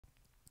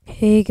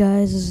Hey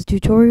guys, this is a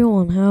tutorial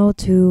on how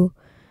to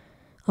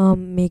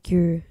make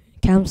your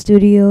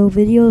CamStudio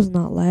videos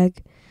not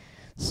lag.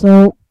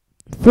 So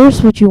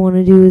first what you want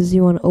to do is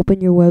you want to open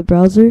your web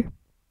browser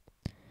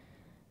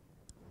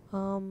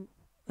and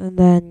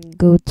then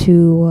go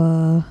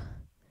to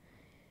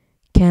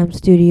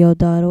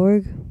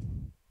camstudio.org.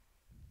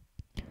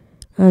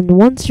 And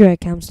once you're at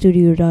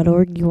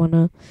camstudio.org, you want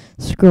to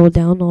scroll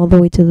down all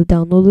the way to the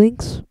download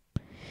links.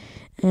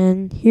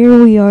 And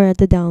here we are at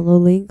the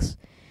download links.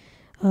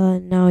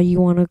 Now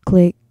you want to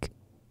click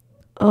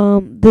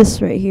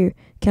this right here,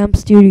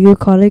 CamStudio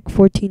codec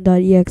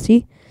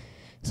 14.exe.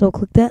 So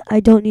click that. I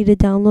don't need to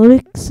download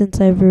it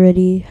since I've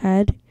already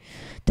had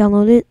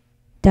downloaded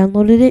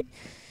it.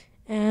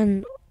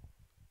 And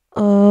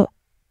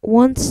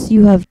once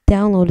you have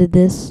downloaded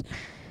this,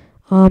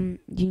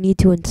 you need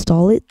to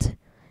install it.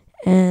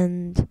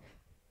 And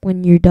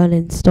when you're done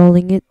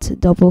installing it,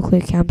 double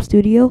click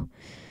CamStudio.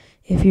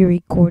 If you're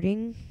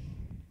recording,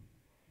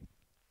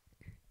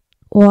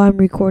 well, I'm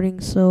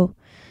recording, so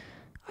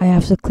I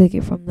have to click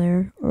it from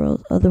there, or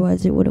else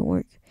otherwise it wouldn't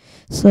work.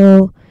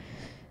 So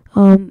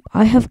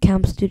I have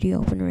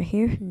CamStudio open right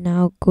here.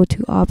 Now go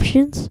to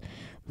options,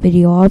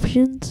 video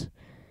options,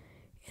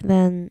 and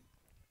then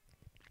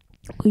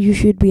you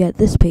should be at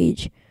this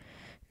page.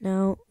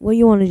 Now what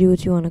you want to do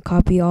is you want to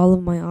copy all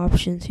of my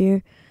options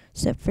here,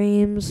 set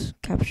frames,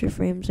 capture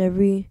frames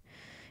every,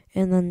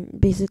 and then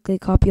basically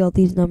copy all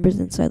these numbers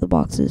inside the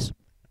boxes.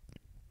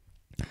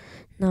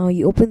 Now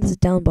you open this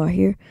down bar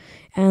here,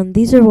 and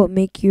these are what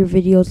make your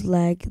videos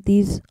lag.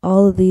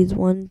 All of these,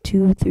 1,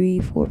 2, 3,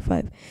 4,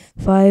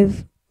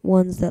 5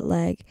 ones that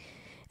lag.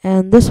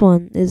 And this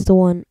one is the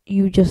one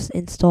you just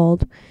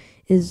installed,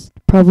 is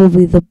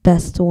probably the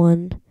best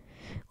one,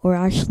 or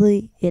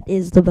actually it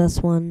is the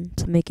best one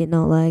to make it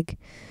not lag.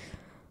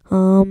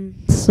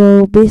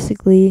 So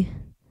basically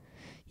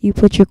you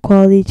put your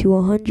quality to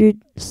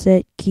 100,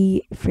 set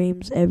key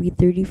frames every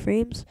 30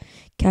 frames,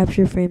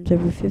 capture frames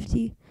every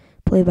 50,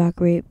 playback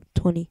rate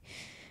 20.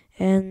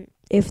 And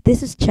if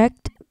this is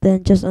checked,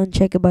 then just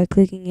uncheck it by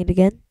clicking it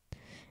again.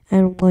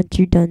 And once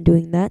you're done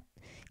doing that,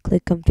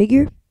 click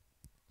configure.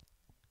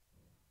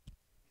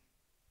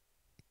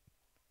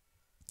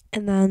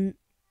 And then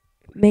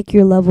make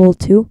your level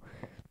 2.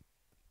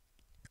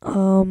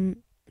 2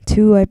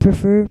 I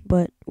prefer,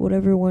 but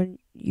whatever one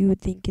you would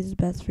think is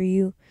best for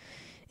you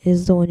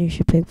is the one you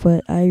should pick,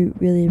 but I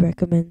really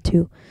recommend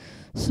 2.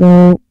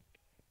 So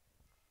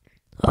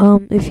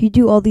if you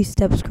do all these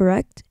steps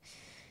correct,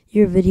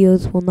 your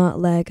videos will not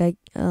lag.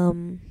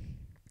 Your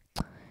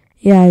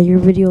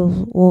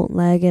videos won't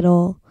lag at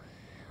all.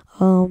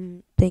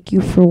 Thank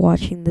you for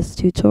watching this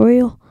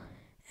tutorial,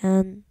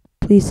 and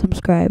please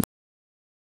subscribe.